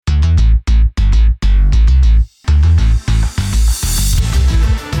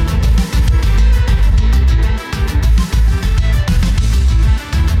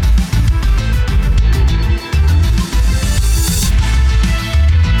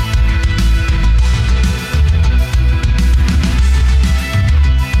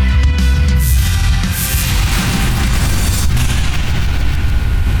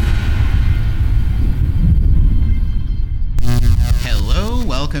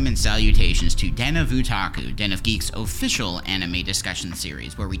Welcome and salutations to Den of Otaku, Den of Geek's official anime discussion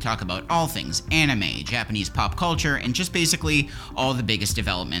series, where we talk about all things anime, Japanese pop culture, and just basically all the biggest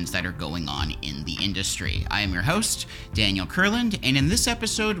developments that are going on in the industry. I am your host, Daniel Kurland, and in this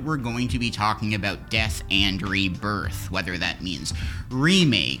episode, we're going to be talking about death and rebirth, whether that means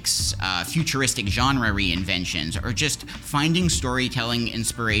remakes, futuristic genre reinventions, or just finding storytelling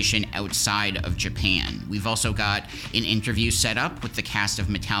inspiration outside of Japan. We've also got an interview set up with the cast of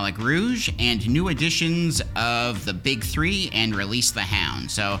Metallic Rouge and new editions of the Big Three and Release the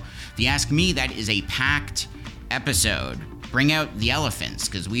Hounds. So if you ask me, that is a packed episode. Bring out the elephants,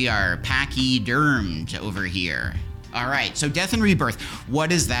 because we are pachydermed over here. All right, so death and rebirth, what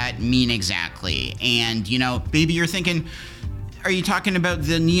does that mean exactly? And, maybe you're thinking, are you talking about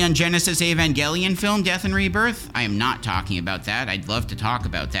the Neon Genesis Evangelion film, Death and Rebirth? I am not talking about that. I'd love to talk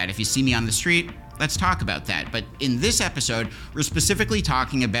about that. If you see me on the street, let's talk about that. But in this episode, we're specifically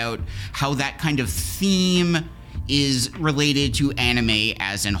talking about how that kind of theme is related to anime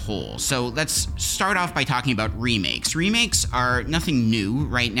as a whole. So let's start off by talking about remakes. Remakes are nothing new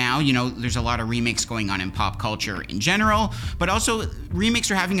right now. There's a lot of remakes going on in pop culture in general, but also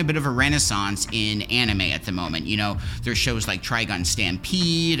remakes are having a bit of a renaissance in anime at the moment. There's shows like Trigun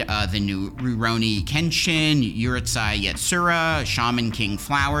Stampede, the new Rurouni Kenshin, Urusei Yatsura, Shaman King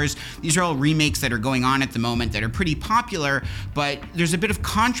Flowers. These are all remakes that are going on at the moment that are pretty popular, but there's a bit of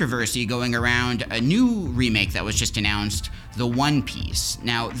controversy going around a new remake that was just announced, The One Piece.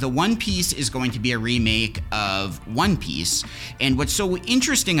 Now, The One Piece is going to be a remake of One Piece, and what's so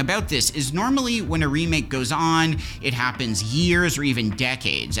interesting about this is normally when a remake goes on, it happens years or even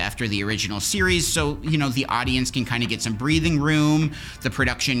decades after the original series, so, the audience can kind of get some breathing room, the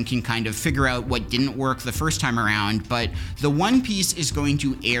production can kind of figure out what didn't work the first time around, but The One Piece is going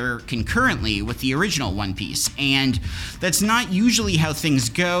to air concurrently with the original One Piece, and that's not usually how things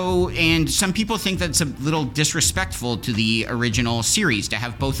go, and some people think that's a little disrespectful to the original series to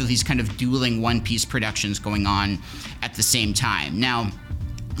have both of these kind of dueling One Piece productions going on at the same time. Now,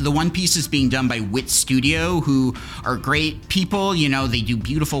 the One Piece is being done by Wit Studio, who are great people. They do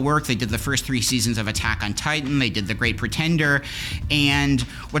beautiful work. They did the first 3 seasons of Attack on Titan. They did The Great Pretender. And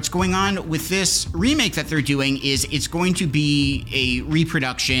what's going on with this remake that they're doing is it's going to be a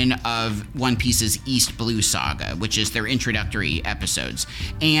reproduction of One Piece's East Blue Saga, which is their introductory episodes.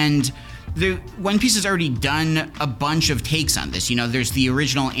 And the One Piece has already done a bunch of takes on this. There's the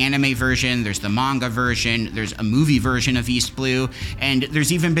original anime version, there's the manga version, there's a movie version of East Blue, and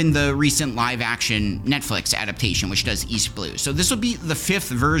there's even been the recent live-action Netflix adaptation, which does East Blue. So this will be the 5th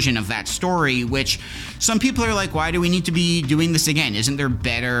version of that story, which some people are like, why do we need to be doing this again? Isn't there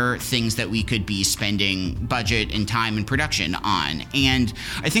better things that we could be spending budget and time and production on? And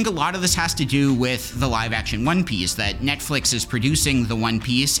I think a lot of this has to do with the live-action One Piece, that Netflix is producing the One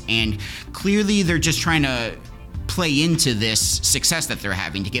Piece, and clearly they're just trying to play into this success that they're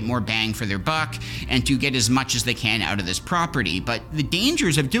having to get more bang for their buck and to get as much as they can out of this property. But the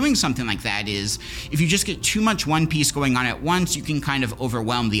dangers of doing something like that is if you just get too much One Piece going on at once, you can kind of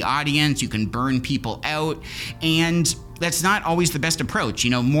overwhelm the audience, you can burn people out, and that's not always the best approach.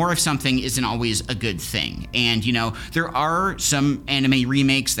 More of something isn't always a good thing. And, there are some anime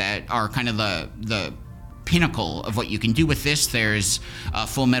remakes that are kind of the pinnacle of what you can do with this. There's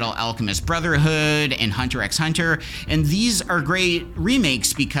Full Metal Alchemist Brotherhood and Hunter x Hunter, and these are great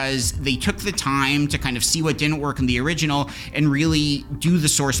remakes because they took the time to kind of see what didn't work in the original and really do the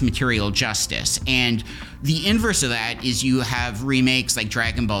source material justice. And the inverse of that is you have remakes like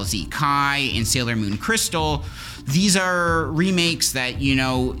Dragon Ball Z Kai and Sailor Moon Crystal. These are remakes that,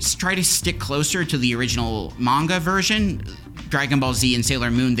 try to stick closer to the original manga version. Dragon Ball Z and Sailor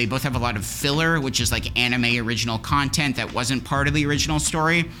Moon, they both have a lot of filler, which is like anime original content that wasn't part of the original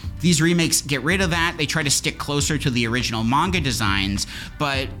story. These remakes get rid of that. They try to stick closer to the original manga designs.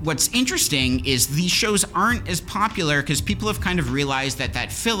 But what's interesting is these shows aren't as popular because people have kind of realized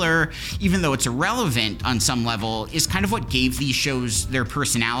that filler, even though it's irrelevant on some level, is kind of what gave these shows their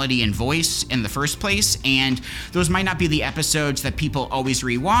personality and voice in the first place. And those might not be the episodes that people always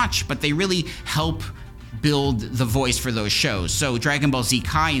rewatch, but they really help build the voice for those shows. So Dragon Ball Z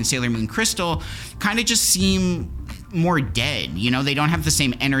Kai and Sailor Moon Crystal kind of just seem more dead. They don't have the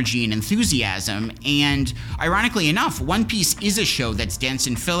same energy and enthusiasm. And ironically enough, One Piece is a show that's dense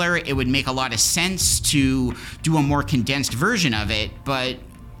in filler. It would make a lot of sense to do a more condensed version of it, but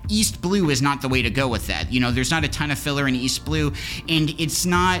East Blue is not the way to go with that. There's not a ton of filler in East Blue, and it's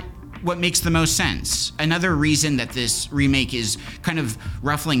not what makes the most sense. Another reason that this remake is kind of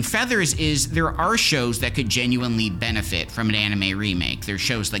ruffling feathers is there are shows that could genuinely benefit from an anime remake. There's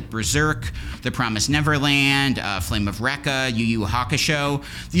shows like Berserk, The Promised Neverland, Flame of Recca, Yu Yu Hakusho.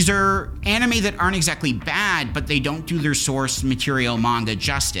 These are anime that aren't exactly bad, but they don't do their source material manga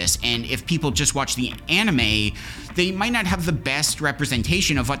justice. And if people just watch the anime, they might not have the best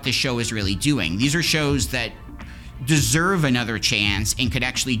representation of what this show is really doing. These are shows that deserve another chance and could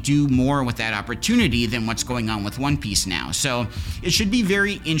actually do more with that opportunity than what's going on with One Piece now. So it should be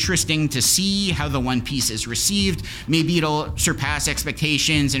very interesting to see how the One Piece is received. Maybe it'll surpass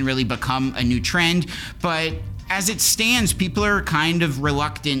expectations and really become a new trend, but as it stands, people are kind of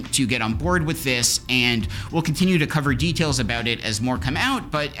reluctant to get on board with this, and we'll continue to cover details about it as more come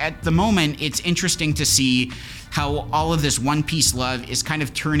out, but at the moment, it's interesting to see how all of this One Piece love is kind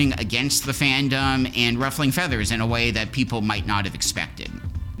of turning against the fandom and ruffling feathers in a way that people might not have expected.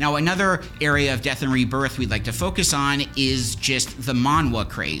 Now, another area of Death and Rebirth we'd like to focus on is just the manhwa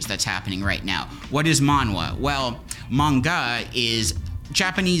craze that's happening right now. What is manhwa? Well, manga is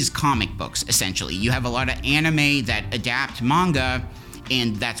Japanese comic books, essentially. You have a lot of anime that adapt manga,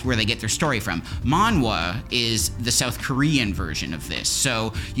 and that's where they get their story from. Manhwa is the South Korean version of this.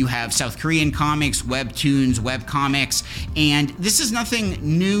 So you have South Korean comics, webtoons, webcomics, and this is nothing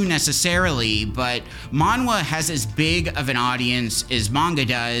new necessarily, but manhwa has as big of an audience as manga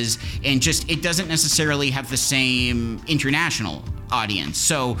does, and just it doesn't necessarily have the same international audience.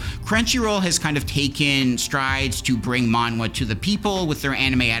 So Crunchyroll has kind of taken strides to bring manhwa to the people with their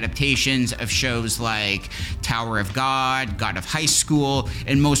anime adaptations of shows like Tower of God, God of High School,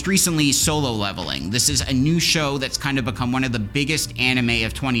 and most recently Solo Leveling. This is a new show that's kind of become one of the biggest anime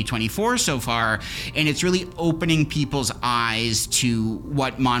of 2024 so far, and it's really opening people's eyes to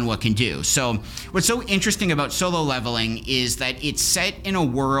what manhwa can do. So what's so interesting about Solo Leveling is that it's set in a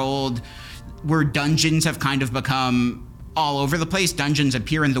world where dungeons have kind of become all over the place. Dungeons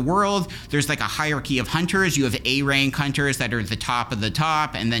appear in the world. There's like a hierarchy of hunters. You have A rank hunters that are at the top of the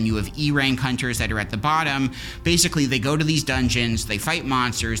top, and then you have E rank hunters that are at the bottom. Basically, they go to these dungeons, they fight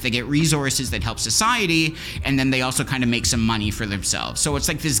monsters, they get resources that help society, and then they also kind of make some money for themselves. So it's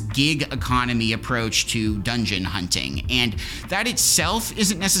like this gig economy approach to dungeon hunting. And that itself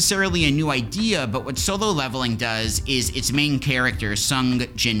isn't necessarily a new idea, but what Solo Leveling does is its main character, Sung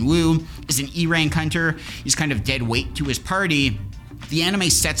Jin-woo, is an E rank hunter. He's kind of dead weight to his party. The anime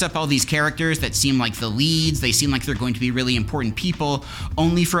sets up all these characters that seem like the leads, they seem like they're going to be really important people,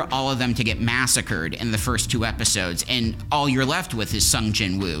 only for all of them to get massacred in the first 2 episodes, and all you're left with is Sung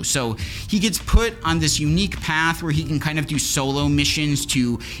Jin-woo. So he gets put on this unique path where he can kind of do solo missions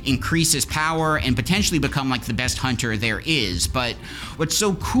to increase his power and potentially become like the best hunter there is. But what's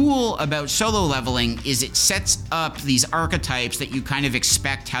so cool about Solo Leveling is it sets up these archetypes that you kind of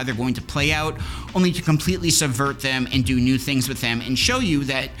expect how they're going to play out, only to completely subvert them and do new things with them and show you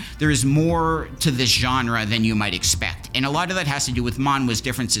that there is more to this genre than you might expect. And a lot of that has to do with manhwa's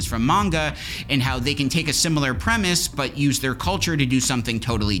differences from manga and how they can take a similar premise but use their culture to do something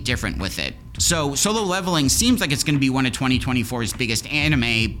totally different with it. So Solo Leveling seems like it's going to be one of 2024's biggest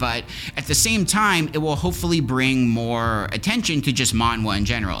anime, but at the same time, it will hopefully bring more attention to just manhwa in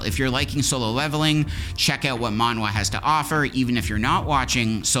general. If you're liking Solo Leveling, check out what manhwa has to offer. Even if you're not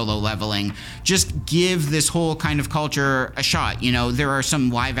watching Solo Leveling, just give this whole kind of culture a shot. You know, there are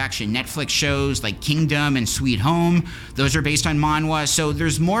some live-action Netflix shows like Kingdom and Sweet Home. Those are based on manhwa, so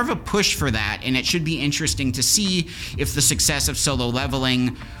there's more of a push for that, and it should be interesting to see if the success of Solo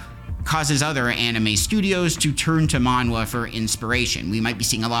Leveling causes other anime studios to turn to manhwa for inspiration. We might be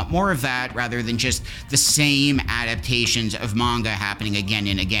seeing a lot more of that rather than just the same adaptations of manga happening again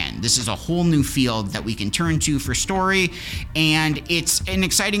and again. This is a whole new field that we can turn to for story, and it's an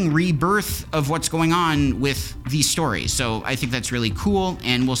exciting rebirth of what's going on with these stories. So I think that's really cool,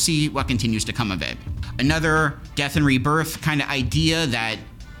 and we'll see what continues to come of it. Another Death and Rebirth kind of idea that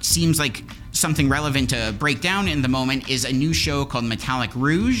seems like something relevant to break down in the moment is a new show called Metallic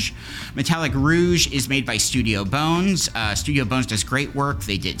Rouge. Metallic Rouge is made by Studio Bones. Studio Bones does great work.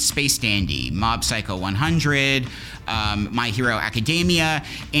 They did Space Dandy, Mob Psycho 100, My Hero Academia.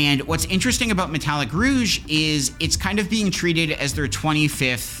 And what's interesting about Metallic Rouge is it's kind of being treated as their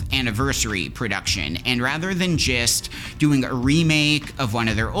 25th anniversary production. And rather than just doing a remake of one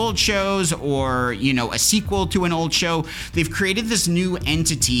of their old shows or, you know, a sequel to an old show, they've created this new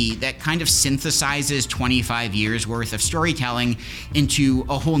entity that kind of synthesizes 25 years worth of storytelling into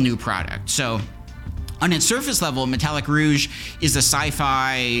a whole new product. So On its surface level, Metallic Rouge is a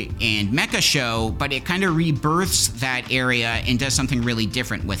sci-fi and mecha show, but it kind of rebirths that area and does something really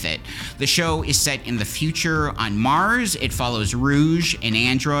different with it. The show is set in the future on Mars. It follows Rouge, an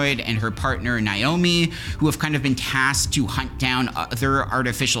android, and her partner Naomi, who have kind of been tasked to hunt down other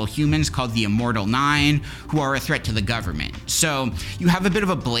artificial humans called the Immortal Nine, who are a threat to the government. So you have a bit of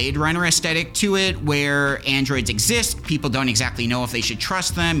a Blade Runner aesthetic to it, where androids exist, people don't exactly know if they should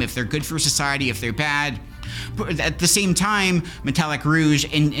trust them, if they're good for society, if they're bad. But at the same time, Metallic Rouge,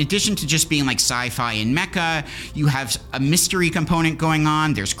 in addition to just being like sci-fi and mecha, you have a mystery component going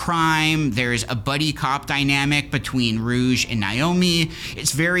on. There's crime. There's a buddy cop dynamic between Rouge and Naomi.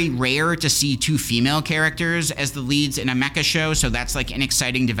 It's very rare to see two female characters as the leads in a mecha show, so that's like an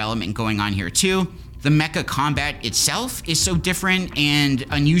exciting development going on here too. The mecha combat itself is so different and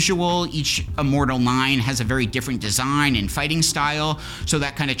unusual. Each Immortal Nine has a very different design and fighting style, so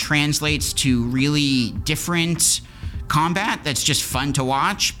that kind of translates to really different combat that's just fun to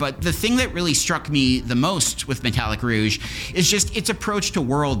watch. But the thing that really struck me the most with Metallic Rouge is just its approach to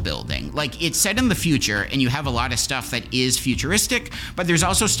world building. Like, it's set in the future and you have a lot of stuff that is futuristic, but there's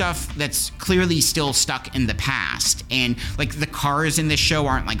also stuff that's clearly still stuck in the past. And like the cars in this show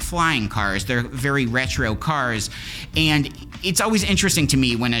aren't like flying cars, they're very retro cars. And it's always interesting to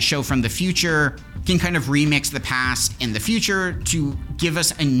me when a show from the future can kind of remix the past and the future to give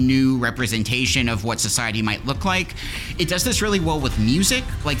us a new representation of what society might look like. It does this really well with music.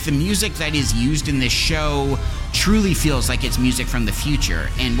 Like, the music that is used in this show truly feels like it's music from the future.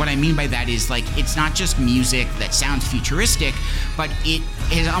 And what I mean by that is, like, it's not just music that sounds futuristic, but it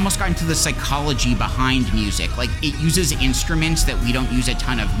has almost gotten to the psychology behind music. Like, it uses instruments that we don't use a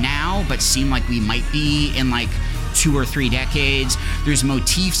ton of now, but seem like we might be in like 2 or 3 decades. There's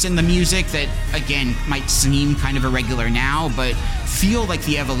motifs in the music that, again, might seem kind of irregular now, but feel like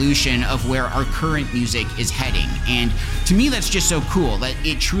the evolution of where our current music is heading. And to me, that's just so cool, that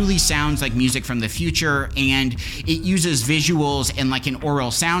it truly sounds like music from the future, and it uses visuals and like an oral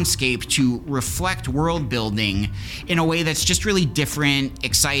soundscape to reflect world building in a way that's just really different,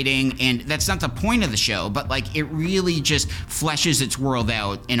 exciting, and that's not the point of the show, but like it really just fleshes its world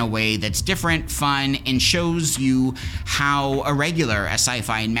out in a way that's different, fun, and shows you how irregular a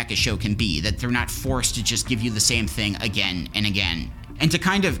sci-fi and mecha show can be, that they're not forced to just give you the same thing again and again. And to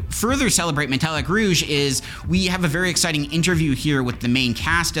kind of further celebrate Metallic Rouge is we have a very exciting interview here with the main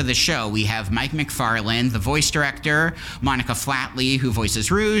cast of the show. We have Mike McFarland, the voice director, Monica Flatley, who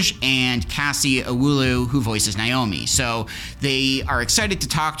voices Rouge, and Cassie Ewulu, who voices Naomi. So they are excited to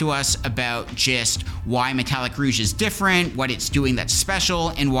talk to us about just why Metallic Rouge is different, what it's doing that's special,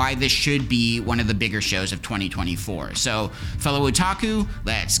 and why this should be one of the bigger shows of 2024. So, fellow otaku,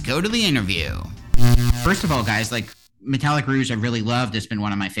 let's go to the interview. First of all, guys, like, Metallic Rouge I've really loved. It's been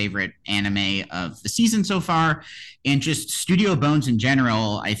one of my favorite anime of the season so far. And just Studio Bones in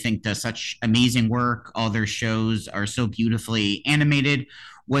general, I think, does such amazing work. All their shows are so beautifully animated.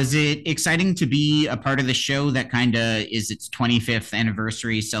 Was it exciting to be a part of the show that kind of is its 25th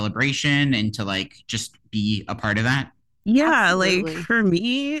anniversary celebration and to like just be a part of that? Yeah, Absolutely. like for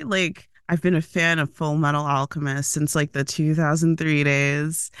me, like I've been a fan of Full Metal Alchemist since like the 2003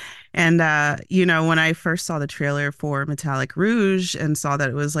 days. And when I first saw the trailer for Metallic Rouge and saw that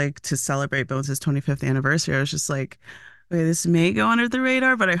it was like to celebrate Bones' 25th anniversary, I was just like, okay, this may go under the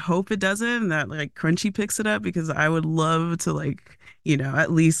radar, but I hope it doesn't, and that like Crunchy picks it up, because I would love to like,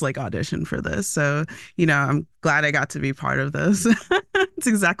 at least like audition for this. So, I'm glad I got to be part of this. It's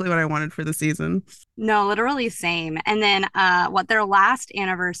exactly what I wanted for the season. No, literally same. And then what their last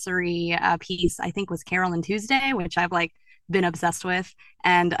anniversary piece, I think, was Carol and Tuesday, which I've like been obsessed with.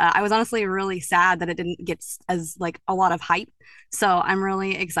 And I was honestly really sad that it didn't get as like a lot of hype. So I'm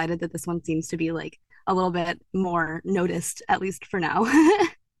really excited that this one seems to be like a little bit more noticed, at least for now.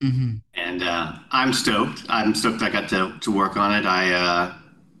 Mm-hmm. And I'm stoked. I'm stoked I got to work on it. I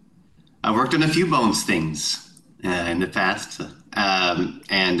worked on a few Bones things in the past.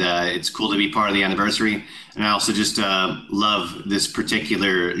 And it's cool to be part of the anniversary. And I also just love this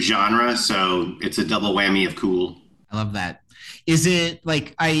particular genre. So it's a double whammy of cool. I love that. Is it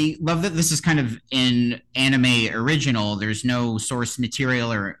like, I love that this is kind of an anime original. There's no source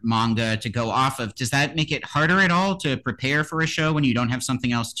material or manga to go off of. Does that make it harder at all to prepare for a show when you don't have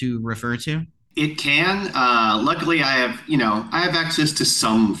something else to refer to? It can. Luckily, I have access to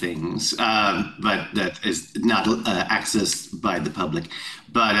some things, but that is not accessed by the public.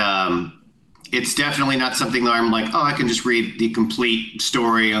 But it's definitely not something that I'm like, oh, I can just read the complete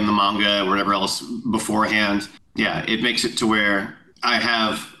story on the manga or whatever else beforehand. Yeah, it makes it to where I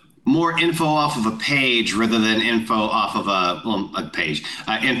have more info off of a page rather than info off of a page.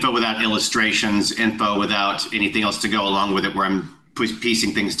 Info without illustrations, info without anything else to go along with it, where I'm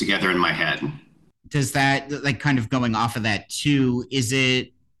piecing things together in my head. Does that, like, kind of going off of that too, is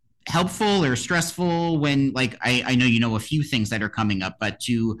it helpful or stressful when, like, I know you know a few things that are coming up, but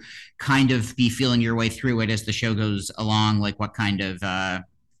to kind of be feeling your way through it as the show goes along, like what kind of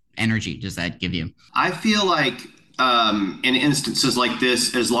energy does that give you? I feel like in instances like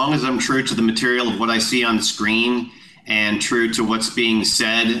this, as long as I'm true to the material of what I see on screen and true to what's being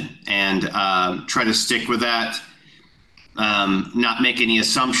said, and try to stick with that, not make any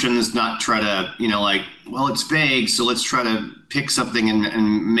assumptions, not try to, like, well, it's vague, so let's try to pick something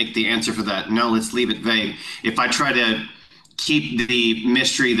and make the answer for that. No, let's leave it vague. If I try to keep the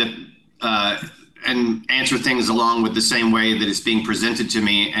mystery that and answer things along with the same way that it's being presented to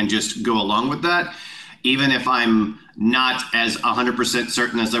me and just go along with that, even if I'm not as 100%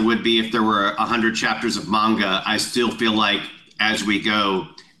 certain as I would be if there were 100 chapters of manga, I still feel like as we go,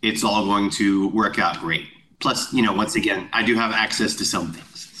 it's all going to work out great. Plus, once again, I do have access to some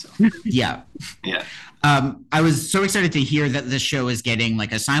things. So. Yeah. Yeah. I was so excited to hear that this show is getting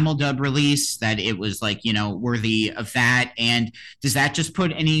like a simuldub release, that it was like, worthy of that. And does that just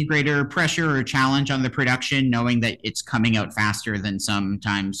put any greater pressure or challenge on the production, knowing that it's coming out faster than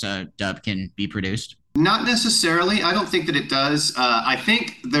sometimes dub can be produced? Not necessarily. I don't think that it does. I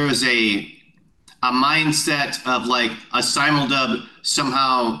think there's a mindset of like a simuldub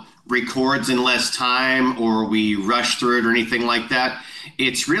somehow records in less time, or we rush through it or anything like that.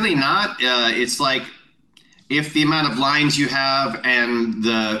 It's really not. It's like if the amount of lines you have and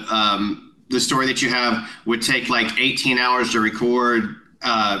the story that you have would take like 18 hours to record,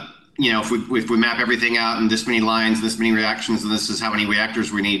 if we map everything out and this many lines, this many reactions, and this is how many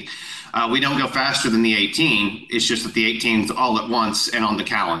reactors we need, we don't go faster than the 18. It's just that the 18 is all at once and on the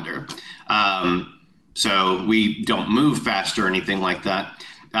calendar. So we don't move faster or anything like that.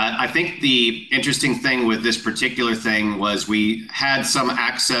 I think the interesting thing with this particular thing was we had some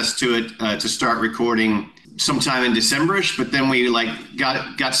access to it to start recording sometime in December-ish, but then we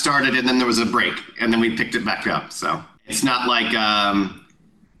got started and then there was a break and then we picked it back up. So it's not like,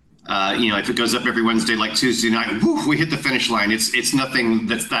 if it goes up every Wednesday, like Tuesday night, whoo, we hit the finish line. It's nothing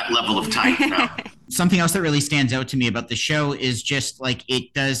that's that level of tight now. Something else that really stands out to me about the show is just like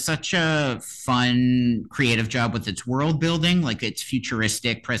it does such a fun, creative job with its world building. Like its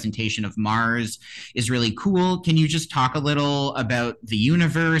futuristic presentation of Mars is really cool. Can you just talk a little about the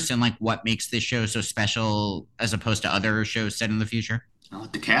universe and like what makes this show so special as opposed to other shows set in the future? I'll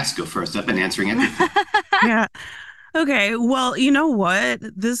let the cast go first. I've been answering everything. Yeah. Okay, well, you know what?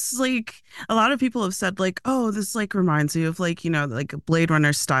 This, like, a lot of people have said, like, oh, this, like, reminds you of, like, like a Blade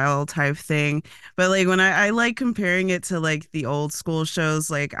Runner style type thing. But, like, when I like comparing it to, like, the old school shows,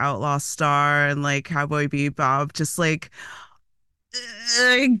 like Outlaw Star and, like, Cowboy Bebop, just, like,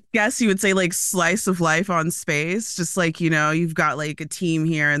 I guess you would say, like, slice of life on space. Just, like, you've got, like, a team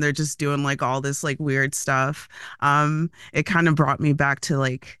here and they're just doing, like, all this, like, weird stuff. It kind of brought me back to,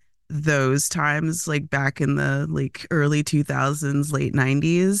 like, those times, like back in the like early 2000s, late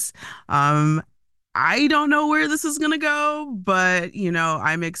 90s. I don't know where this is gonna go, but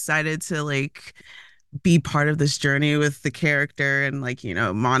I'm excited to like be part of this journey with the character and like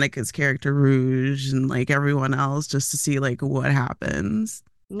Monica's character Rouge and like everyone else, just to see like what happens.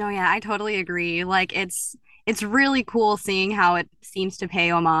 No, yeah, I totally agree. Like it's really cool seeing how it seems to pay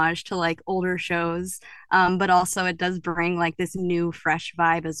homage to like older shows, but also it does bring like this new fresh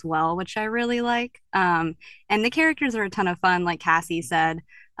vibe as well, which I really like. And the characters are a ton of fun, like Cassie said.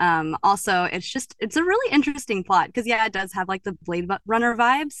 Also, it's a really interesting plot because yeah, it does have like the Blade Runner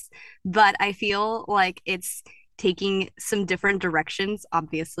vibes, but I feel like it's taking some different directions.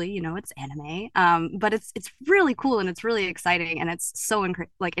 Obviously, it's anime, but it's really cool and it's really exciting and it's so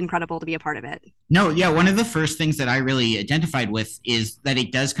incredible to be a part of it. No, yeah, one of the first things that I really identified with is that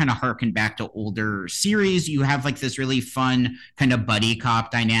it does kind of harken back to older series. You have like this really fun kind of buddy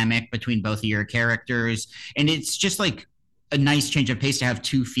cop dynamic between both of your characters, and it's just like a nice change of pace to have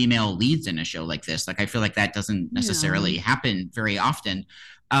two female leads in a show like this. Like I feel like that doesn't necessarily happen very often.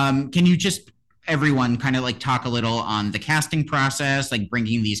 Can you just everyone kind of like talk a little on the casting process, like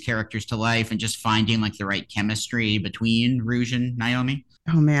bringing these characters to life and just finding like the right chemistry between Rouge and Naomi?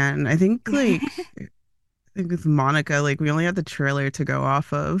 Oh man, I think with Monica, like we only had the trailer to go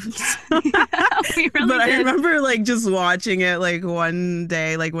off of. We really but did. I remember like just watching it like one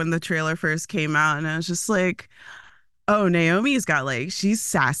day, like when the trailer first came out, and I was just like, Oh, Naomi's got like she's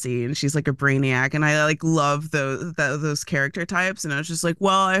sassy and she's like a brainiac, and I like love those character types. And I was just like,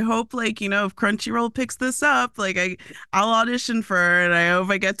 well, I hope like if Crunchyroll picks this up, like I'll audition for her, and I hope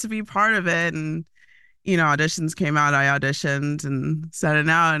I get to be part of it. And auditions came out, I auditioned and sent it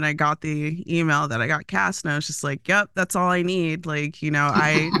out, and I got the email that I got cast, and I was just like, yep, that's all I need. Like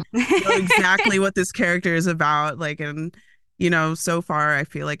I know exactly what this character is about. Like, and so far I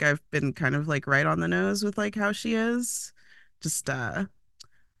feel like I've been kind of like right on the nose with like how she is. Just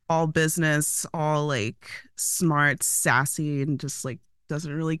all business, all like smart, sassy, and just like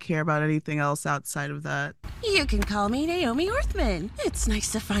doesn't really care about anything else outside of that. You can call me Naomi Orthmann. It's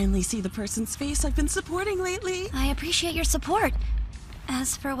nice to finally see the person's face I've been supporting lately. I appreciate your support.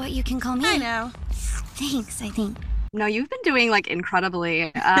 As for what you can call me, I know. Thanks, I think. No, you've been doing like incredibly.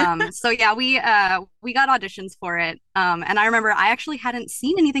 So yeah, we got auditions for it. And I remember I actually hadn't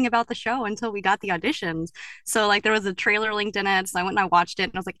seen anything about the show until we got the auditions. So like there was a trailer linked in it. So I went and I watched it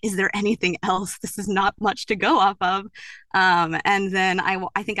and I was like, is there anything else? This is not much to go off of. And then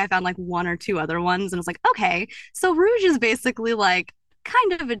I think I found like one or two other ones and I was like, okay, so Rouge is basically like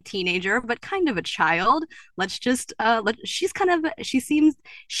kind of a teenager, but kind of a child. Let's just she seemed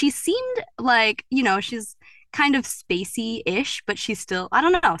like, she's kind of spacey-ish, but she's still, I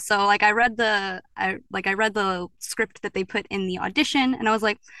don't know. So like I read the script that they put in the audition and I was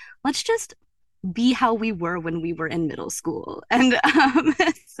like, let's just be how we were when we were in middle school. And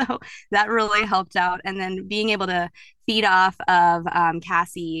so that really helped out. And then being able to feed off of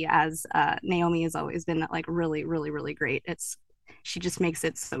Cassie as Naomi has always been like really, really, really great. She just makes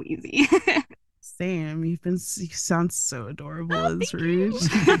it so easy. Same. You sound so adorable as Rouge.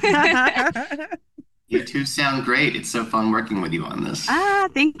 You two sound great. It's so fun working with you on this.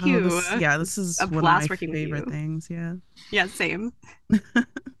 Thank you. This is a one blast of my working favorite with you. things. Yeah. Yeah, same.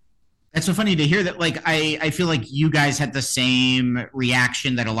 That's so funny to hear that. Like, I feel like you guys had the same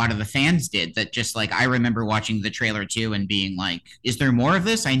reaction that a lot of the fans did. That just like, I remember watching the trailer too and being like, is there more of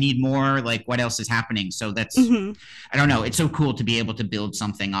this? I need more. Like, what else is happening? So that's, I don't know. It's so cool to be able to build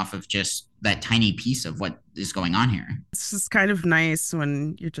something off of just that tiny piece of what is going on here. It's just kind of nice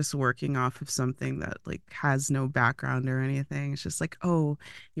when you're just working off of something that like has no background or anything. It's just like, oh,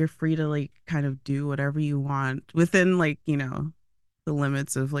 you're free to like kind of do whatever you want within like, the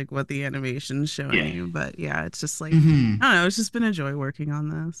limits of like what the animation's showing you. But yeah, it's just like, I don't know, it's just been a joy working on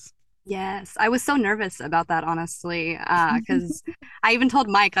this. Yes, I was so nervous about that, honestly, because I even told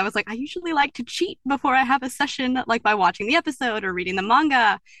Mike, I was like, I usually like to cheat before I have a session, like by watching the episode or reading the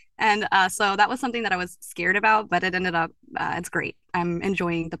manga. And so that was something that I was scared about, but it ended up, it's great. I'm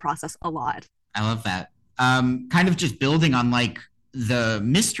enjoying the process a lot. I love that. Kind of just building on like the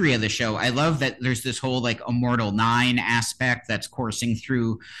mystery of the show. I love that there's this whole like Immortal 9 aspect that's coursing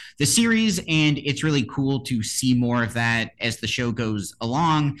through the series, and it's really cool to see more of that as the show goes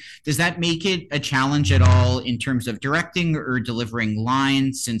along. Does that make it a challenge at all in terms of directing or delivering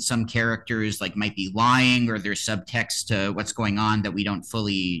lines, since some characters like might be lying or there's subtext to what's going on that we don't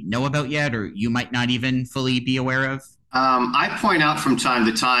fully know about yet, or you might not even fully be aware of? I point out from time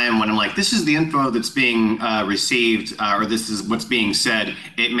to time when I'm like, this is the info that's being received, or this is what's being said.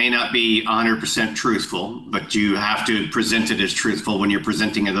 It may not be 100% truthful, but you have to present it as truthful when you're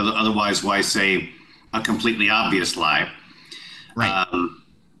presenting it. Otherwise, why say a completely obvious lie? Right.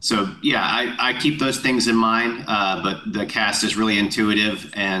 So, yeah, I keep those things in mind, but the cast is really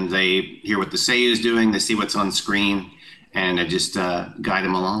intuitive, and they hear what the seiyuu is doing. They see what's on screen, and I just guide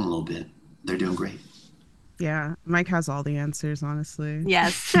them along a little bit. They're doing great. Yeah, Mike has all the answers, honestly.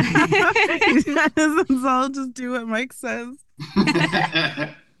 Yes. I'll just do what Mike says.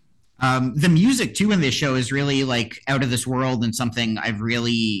 The music too in this show is really like out of this world and something I've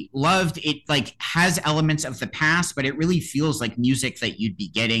really loved. It like has elements of the past, but it really feels like music that you'd be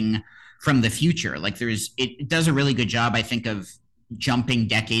getting from the future. Like it does a really good job, I think, of jumping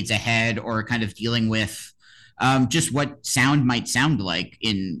decades ahead or kind of dealing with just what sound might sound like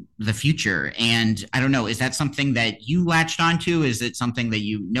in the future. And I don't know, is that something that you latched onto? Is it something that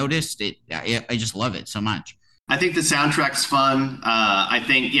you noticed? I just love it so much. I think the soundtrack's fun. I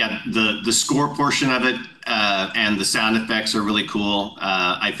think, the score portion of it and the sound effects are really cool.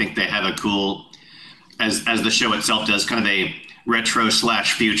 I think they have a cool, as the show itself does, kind of a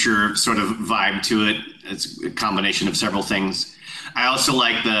retro/future sort of vibe to it. It's a combination of several things. I also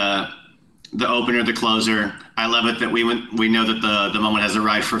like the opener, the closer. I love it that we know that the moment has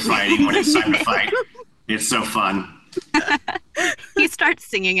arrived for fighting when it's time to fight. It's so fun. He starts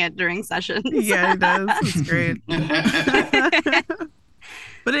singing it during sessions. Yeah, he does. It's great.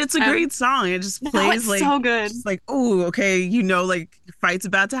 But it's a great song. It just plays like so good. Just like, oh, okay, you know, like fight's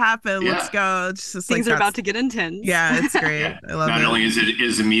about to happen. Yeah. Let's go. It's just Things like are about to get intense. Yeah, it's great. Yeah. I love Not it. only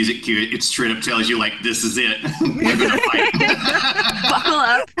is a music cue, it straight up tells you like this is it. We're gonna Buckle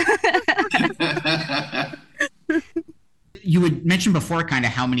up. You had mentioned before kind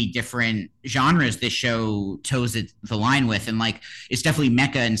of how many different genres this show toes the line with, and like it's definitely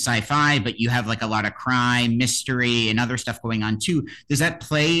mecha and sci-fi, but you have like a lot of crime, mystery, and other stuff going on too. Does that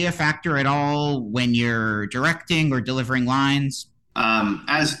play a factor at all when you're directing or delivering lines?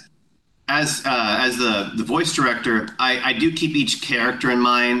 As the voice director, I do keep each character in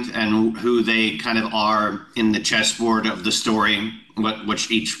mind and who they kind of are in the chessboard of the story,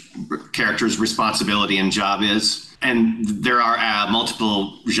 which each character's responsibility and job is. And there are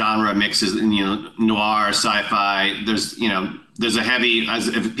multiple genre mixes, noir, sci-fi. There's a heavy, as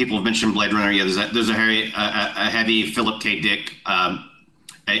if people have mentioned Blade Runner. Yeah, there's a heavy Philip K. Dick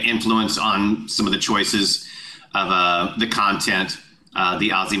influence on some of the choices of the content, the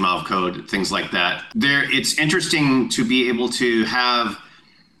Asimov code, things like that. It's interesting to be able to have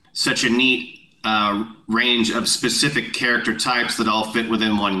such a neat range of specific character types that all fit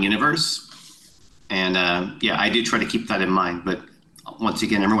within one universe. And I do try to keep that in mind. But once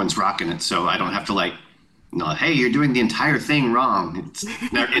again, everyone's rocking it, so I don't have to hey, you're doing the entire thing wrong.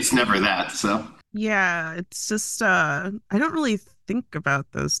 It's never that. So yeah, it's just I don't really think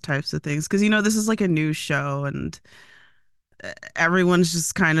about those types of things because this is like a new show and everyone's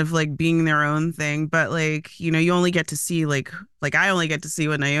just kind of like being their own thing. But you only get to see like I only get to see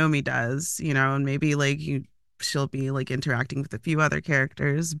what Naomi does, and maybe she'll be like interacting with a few other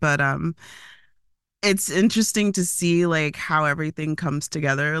characters, but it's interesting to see like how everything comes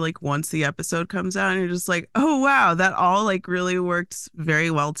together like once the episode comes out and you're just like, oh wow, that all like really worked very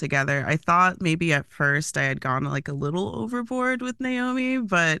well together. I thought maybe at first I had gone like a little overboard with Naomi,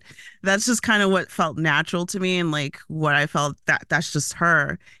 but that's just kind of what felt natural to me and like what I felt that's just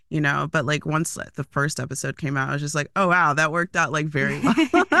her, but like once the first episode came out I was just like, oh wow, that worked out like very well.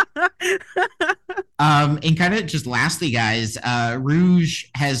 And kind of just lastly, guys, Rouge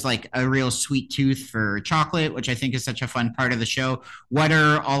has like a real sweet tooth for chocolate, which I think is such a fun part of the show. What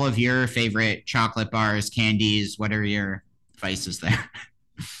are all of your favorite chocolate bars, candies? What are your vices there?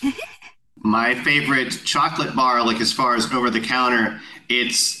 My favorite chocolate bar, like as far as over the counter,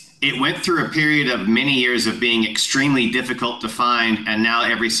 it went through a period of many years of being extremely difficult to find, and now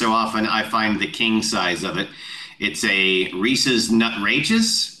every so often I find the king size of it. It's a Reese's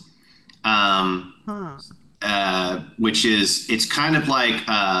Nutrageous. Which it's kind of like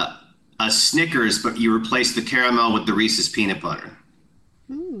a Snickers, but you replace the caramel with the Reese's peanut butter.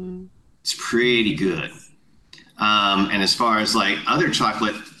 It's pretty good. And as far as like other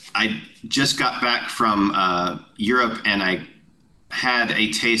chocolate, I just got back from Europe and I had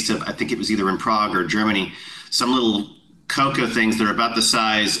a taste of, I think it was either in Prague or Germany, some little cocoa things that are about the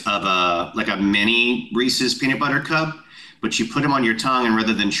size of a mini Reese's peanut butter cup, but you put them on your tongue and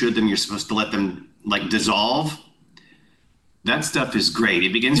rather than chew them, you're supposed to let them like dissolve. That stuff is great.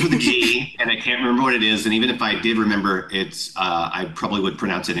 It begins with a G and I can't remember what it is. And even if I did remember, I probably would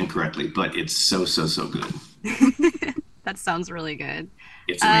pronounce it incorrectly, but it's so good. That sounds really good.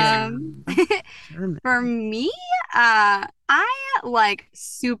 It's amazing. For me, I like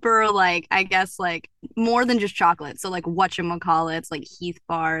super like, I guess like more than just chocolate. So like whatchamacallits, like Heath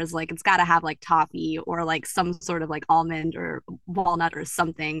bars, like it's got to have like toffee or like some sort of like almond or walnut or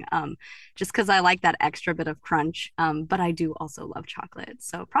something. Just because I like that extra bit of crunch. But I do also love chocolate.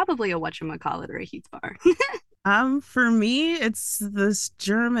 So probably a whatchamacallit or a Heath bar. For me, it's this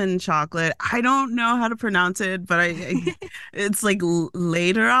German chocolate. I don't know how to pronounce it, but it's like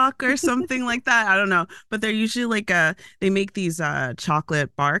Lederock or something like that. I don't know, but they're usually like they make these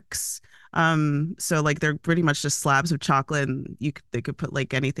chocolate barks. So like they're pretty much just slabs of chocolate, and they could put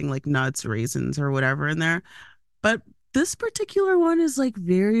like anything like nuts, raisins, or whatever in there. But this particular one is like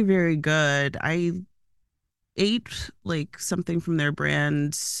very, very good. I ate like something from their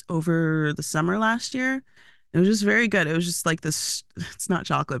brand over the summer last year. It was just very good. It was just like this, it's not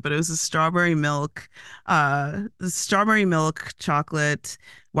chocolate, but it was a strawberry milk chocolate,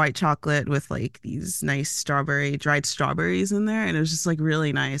 white chocolate with like these nice dried strawberries in there. And it was just like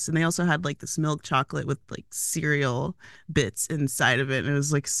really nice. And they also had like this milk chocolate with like cereal bits inside of it. And it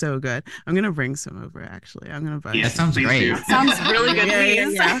was like so good. I'm going to bring some over actually. I'm going to buy Yeah, that sounds great. Sounds really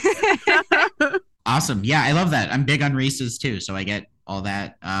good. Yeah. Awesome. Yeah, I love that. I'm big on Reese's too, so I get all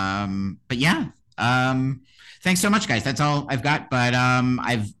that. But yeah. Thanks so much, guys. That's all I've got. But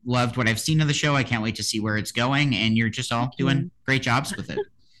I've loved what I've seen of the show. I can't wait to see where it's going. And you're just all doing great jobs with it.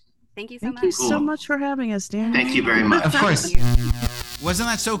 Thank you so much. Thank you so much for having us, Dan. Thank you very much. Of course. Wasn't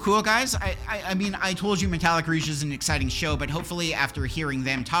that so cool, guys? I mean, I told you Metallic Rouge is an exciting show, but hopefully after hearing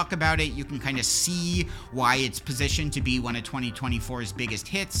them talk about it, you can kind of see why it's positioned to be one of 2024's biggest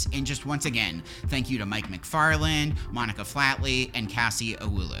hits. And just once again, thank you to Mike McFarland, Monica Flatley, and Cassie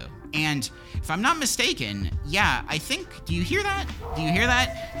Ewulu. And if I'm not mistaken, yeah, I think, do you hear that? Do you hear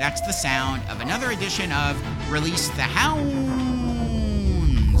that? That's the sound of another edition of Release the Hounds.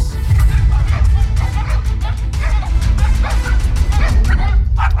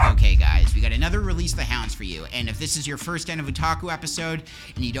 Okay, guys, we got another Release the Hounds for you, and if this is your first Den of Otaku episode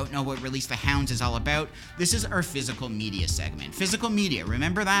and you don't know what Release the Hounds is all about, this is our physical media segment. Physical media,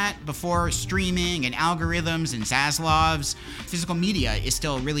 remember that? Before streaming and algorithms and Zaslavs, physical media is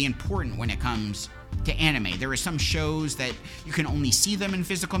still really important when it comes to anime. There are some shows that you can only see them in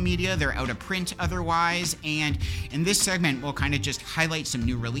physical media, they're out of print otherwise, and in this segment we'll kind of just highlight some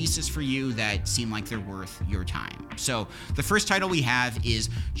new releases for you that seem like they're worth your time. So the first title we have is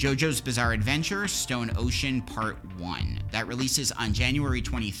JoJo's Bizarre Adventure Stone Ocean Part 1. That releases on January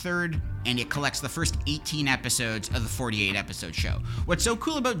 23rd, and it collects the first 18 episodes of the 48 episode show. What's so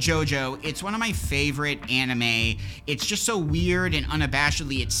cool about JoJo, it's one of my favorite anime. It's just so weird and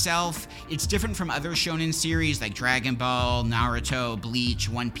unabashedly itself. It's different from other shonen series like Dragon Ball, Naruto, Bleach,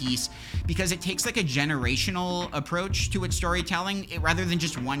 One Piece, because it takes like a generational approach to its storytelling. Rather than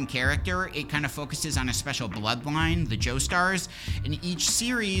just one character, it kind of focuses on a special bloodline, the Joestars, and each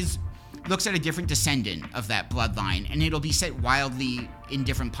series looks at a different descendant of that bloodline, and it'll be set wildly in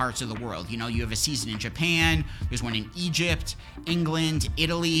different parts of the world. You know, you have a season in Japan, there's one in Egypt, England,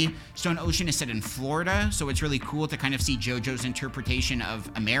 Italy. Stone Ocean is set in Florida, so it's really cool to kind of see JoJo's interpretation of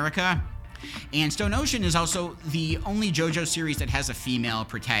America. And Stone Ocean is also the only JoJo series that has a female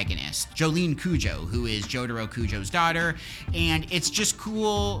protagonist, Jolene Kujo, who is Jotaro Kujo's daughter, and it's just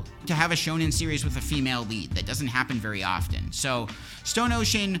cool to have a shonen series with a female lead. That doesn't happen very often. So Stone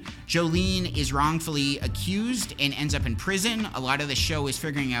Ocean, Jolene is wrongfully accused and ends up in prison. A lot of the show is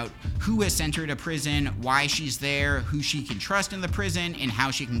figuring out who has sent her to prison, why she's there, who she can trust in the prison, and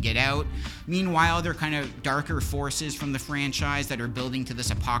how she can get out. Meanwhile, there are kind of darker forces from the franchise that are building to this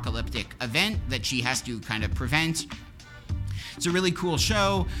apocalyptic event that she has to kind of prevent. It's a really cool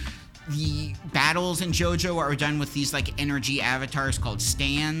show. The battles in JoJo are done with these like energy avatars called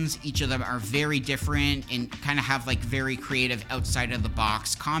stands. Each of them are very different and kind of have like very creative outside of the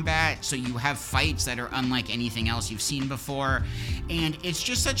box combat. So you have fights that are unlike anything else you've seen before. And it's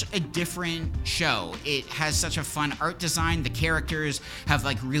just such a different show. It has such a fun art design. The characters have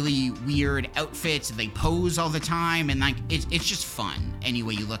like really weird outfits. They pose all the time, and like it's just fun any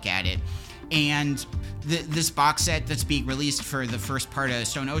way you look at it. And this box set that's being released for the first part of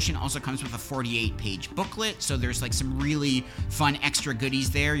Stone Ocean also comes with a 48-page booklet, so there's like some really fun extra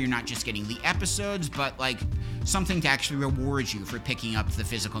goodies there. You're not just getting the episodes, but like something to actually reward you for picking up the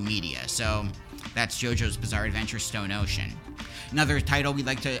physical media. So that's JoJo's Bizarre Adventure Stone Ocean. Another title we'd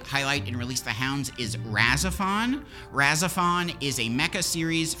like to highlight and Release the Hounds is Razafon. Razafon is a mecha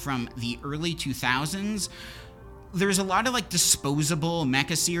series from the early 2000s. There's a lot of like disposable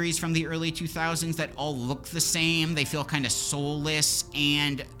mecha series from the early 2000s that all look the same. They feel kind of soulless,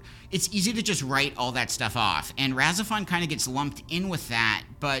 and it's easy to just write all that stuff off. And Razafon kind of gets lumped in with that,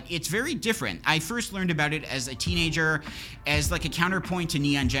 but it's very different. I first learned about it as a teenager as like a counterpoint to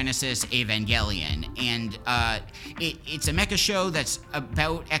Neon Genesis Evangelion. And it's a mecha show that's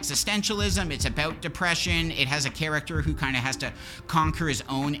about existentialism. It's about depression. It has a character who kind of has to conquer his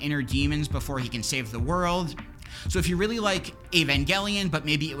own inner demons before he can save the world. So if you really like Evangelion, but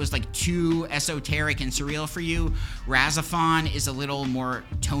maybe it was like too esoteric and surreal for you, Razafon is a little more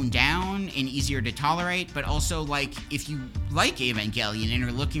toned down and easier to tolerate. But also, like, if you like Evangelion and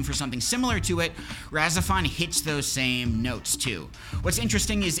are looking for something similar to it, Razafon hits those same notes too. What's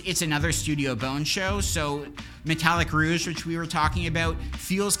interesting is it's another Studio Bone show, so Metallic Rouge, which we were talking about,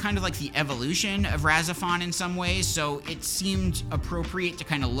 feels kind of like the evolution of Razafon in some ways, so it seemed appropriate to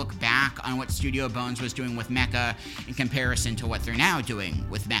kind of look back on what Studio Bones was doing with mecha in comparison to what they're now doing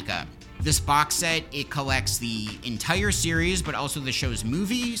with mecha. This box set, it collects the entire series, but also the show's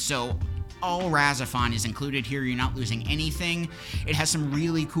movie, so all Razafon is included here. You're not losing anything. It has some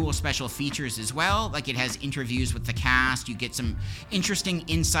really cool special features as well, like it has interviews with the cast. You get some interesting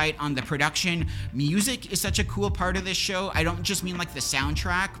insight on the production. Music is such a cool part of this show. I don't just mean like the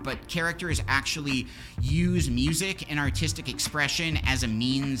soundtrack, but characters actually use music and artistic expression as a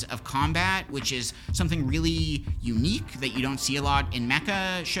means of combat, which is something really unique that you don't see a lot in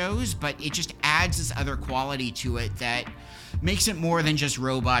mecha shows, but it just adds this other quality to it that makes it more than just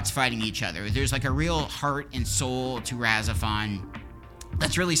robots fighting each other. There's like a real heart and soul to Razafon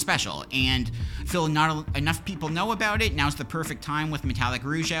that's really special, and I feel not enough people know about it. Now's the perfect time with Metallic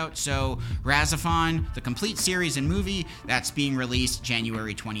Rouge out. So Razafon, the complete series and movie, that's being released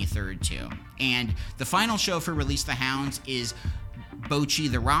January 23rd too. And the final show for Release the Hounds is Bocchi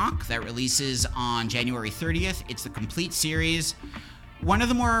the Rock, that releases on January 30th. It's the complete series. One of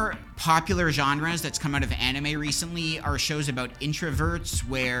the more popular genres that's come out of anime recently are shows about introverts,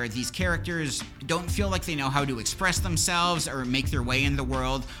 where these characters don't feel like they know how to express themselves or make their way in the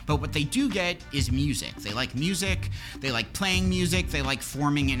world, but what they do get is music. They like music, they like playing music, they like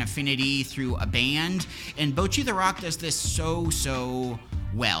forming an affinity through a band, and Bocchi the Rock does this so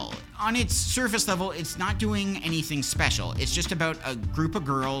well. On its surface level, it's not doing anything special. It's just about a group of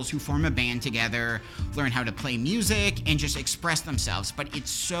girls who form a band together, learn how to play music, and just express themselves. But it's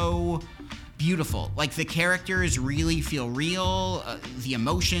so beautiful. Like, the characters really feel real. The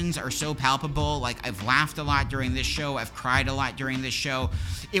emotions are so palpable. Like, I've laughed a lot during this show. I've cried a lot during this show.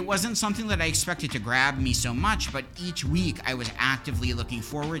 It wasn't something that I expected to grab me so much, but each week I was actively looking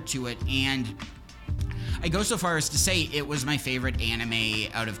forward to it, and I go so far as to say it was my favorite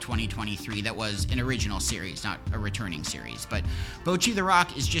anime out of 2023 that was an original series, not a returning series. But Bocchi the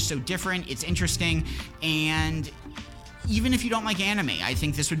Rock is just so different, it's interesting, and even if you don't like anime, I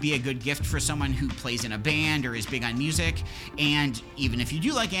think this would be a good gift for someone who plays in a band or is big on music. And even if you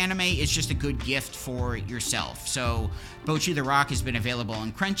do like anime, it's just a good gift for yourself. So Bocchi the Rock has been available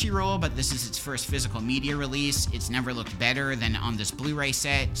on Crunchyroll, but this is its first physical media release. It's never looked better than on this Blu-ray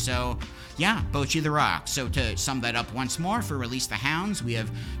set. So yeah, Bocchi the Rock. So to sum that up once more, for Release the Hounds, we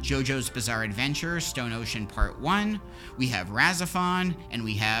have JoJo's Bizarre Adventure, Stone Ocean Part 1, we have Razafon, and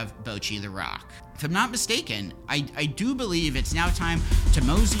we have Bocchi the Rock. If I'm not mistaken, I do believe it's now time to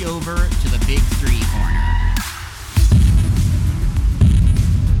mosey over to the Big Three corner.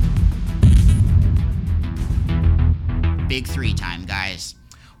 Big Three time, guys.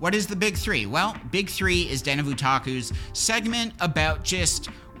 What is the Big Three? Well, Big Three is Den of Otaku's segment about just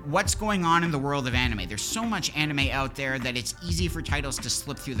what's going on in the world of anime. There's so much anime out there that it's easy for titles to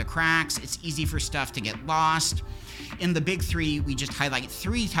slip through the cracks. It's easy for stuff to get lost. In the Big Three, we just highlight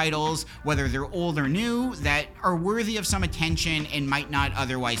 3 titles, whether they're old or new, that are worthy of some attention and might not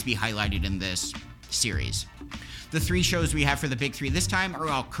otherwise be highlighted in this series. The 3 shows we have for the Big Three this time are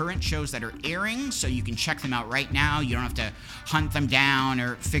all current shows that are airing, so you can check them out right now. You don't have to hunt them down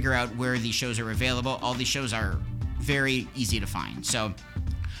or figure out where these shows are available. All these shows are very easy to find. So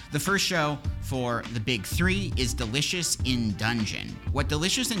the first show for the Big Three is Delicious in Dungeon. What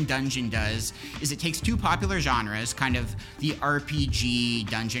Delicious in Dungeon does is it takes 2 popular genres, kind of the RPG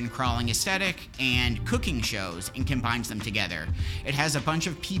dungeon crawling aesthetic and cooking shows, and combines them together. It has a bunch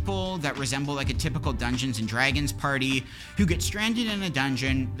of people that resemble like a typical Dungeons and Dragons party who get stranded in a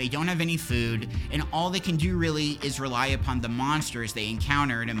dungeon, they don't have any food, and all they can do really is rely upon the monsters they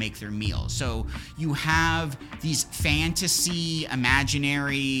encounter to make their meals. So you have these fantasy,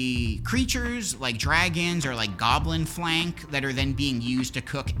 imaginary creatures like dragons or like goblin flank that are then being used to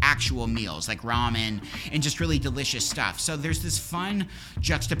cook actual meals like ramen and just really delicious stuff. So there's this fun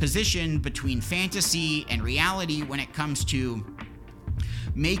juxtaposition between fantasy and reality when it comes to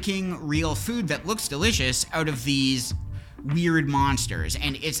making real food that looks delicious out of these weird monsters.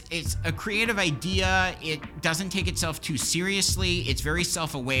 And it's a creative idea. It doesn't take itself too seriously. It's very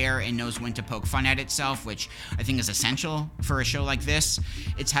self-aware and knows when to poke fun at itself, which I think is essential for a show like this.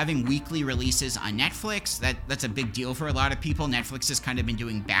 It's having weekly releases on Netflix. That's a big deal for a lot of people. Netflix has kind of been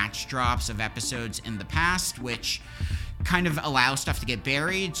doing batch drops of episodes in the past, which kind of allow stuff to get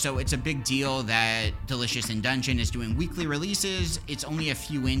buried, so it's a big deal that Delicious in Dungeon is doing weekly releases. It's only a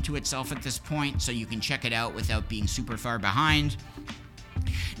few into itself at this point, so you can check it out without being super far behind.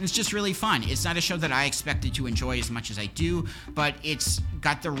 And it's just really fun. It's not a show that I expected to enjoy as much as I do, but it's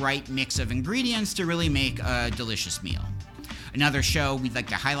got the right mix of ingredients to really make a delicious meal. Another show we'd like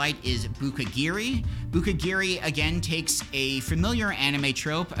to highlight is Bukagiri. Bukagiri, again, takes a familiar anime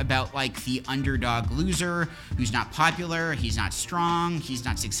trope about, like, the underdog loser who's not popular, he's not strong, he's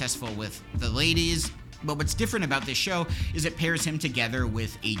not successful with the ladies. But what's different about this show is it pairs him together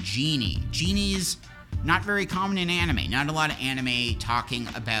with a genie. Genies, not very common in anime. Not a lot of anime talking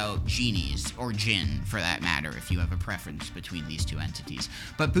about genies, or jinn for that matter, if you have a preference between these 2 entities.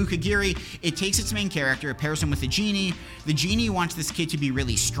 But Bukagiri, it takes its main character, it pairs him with a genie. The genie wants this kid to be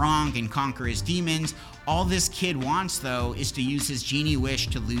really strong and conquer his demons. All this kid wants, though, is to use his genie wish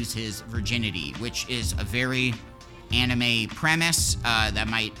to lose his virginity, which is a very anime premise that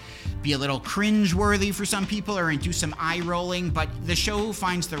might be a little cringe-worthy for some people or do some eye-rolling, but the show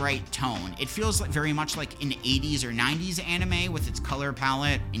finds the right tone. It feels very much like an 80s or 90s anime with its color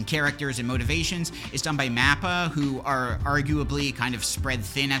palette and characters and motivations. It's done by MAPPA, who are arguably kind of spread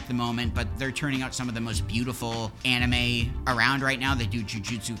thin at the moment, but they're turning out some of the most beautiful anime around right now. They do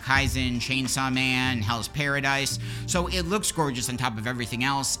Jujutsu Kaisen, Chainsaw Man, Hell's Paradise, so it looks gorgeous on top of everything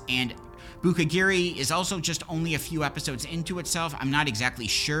else. And Bukagiri is also just only a few episodes into itself. I'm not exactly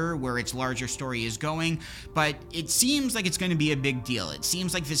sure where its larger story is going, but it seems like it's going to be a big deal. It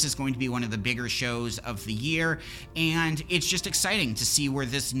seems like this is going to be one of the bigger shows of the year, and it's just exciting to see where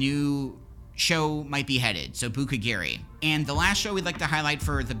this new show might be headed. So Bukagiri. And the last show we'd like to highlight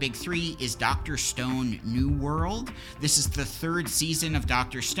for the big three is Dr. Stone New World. This is the 3rd season of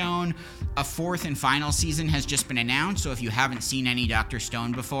Dr. Stone. A 4th and final season has just been announced, so if you haven't seen any Dr.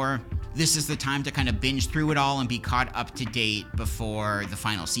 Stone before, this is the time to kind of binge through it all and be caught up to date before the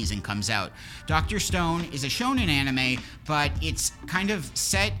final season comes out. Dr. Stone is a shonen anime, but it's kind of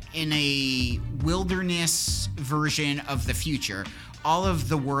set in a wilderness version of the future. All of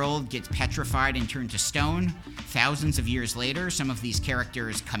the world gets petrified and turned to stone. Thousands of years later, some of these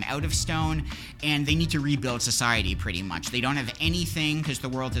characters come out of stone, and they need to rebuild society pretty much. They don't have anything because the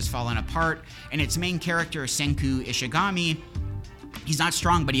world has fallen apart, and its main character, Senku Ishigami, he's not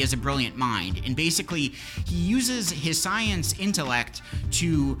strong, but he has a brilliant mind. And basically, he uses his science intellect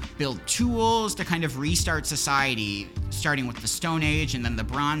to build tools to kind of restart society, starting with the Stone Age and then the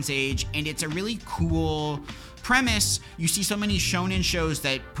Bronze Age. And it's a really cool premise. You see so many shonen shows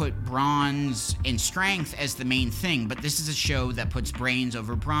that put bronze and strength as the main thing, but this is a show that puts brains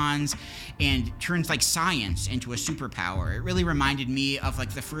over bronze and turns like science into a superpower. It really reminded me of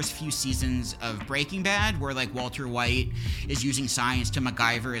like the first few seasons of Breaking Bad, where like Walter White is using science to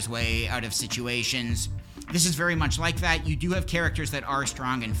MacGyver his way out of situations. This is very much like that. You do have characters that are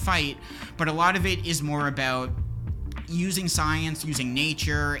strong and fight, but a lot of it is more about using science, using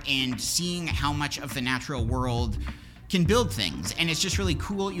nature, and seeing how much of the natural world can build things. And it's just really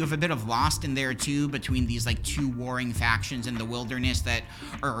cool. You have a bit of Lost in there too, between these like two warring factions in the wilderness that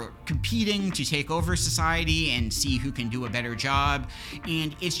are competing to take over society and see who can do a better job.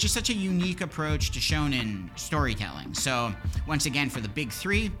 And it's just such a unique approach to shonen storytelling. So once again, for the big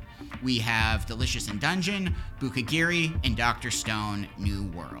three, we have Delicious in Dungeon, Bukagiri, and Dr. Stone New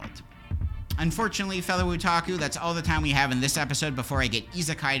World. Unfortunately, fellow otaku, that's all the time we have in this episode before I get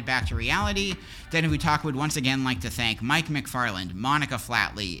isekai'd back to reality. Den of Otaku would once again like to thank Mike McFarland, Monica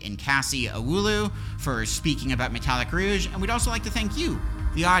Flatley, and Cassie Ewulu for speaking about Metallic Rouge, and we'd also like to thank you,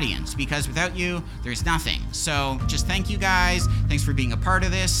 the audience, because without you, there's nothing. So just thank you guys, thanks for being a part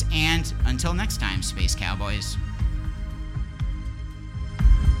of this, and until next time, Space Cowboys.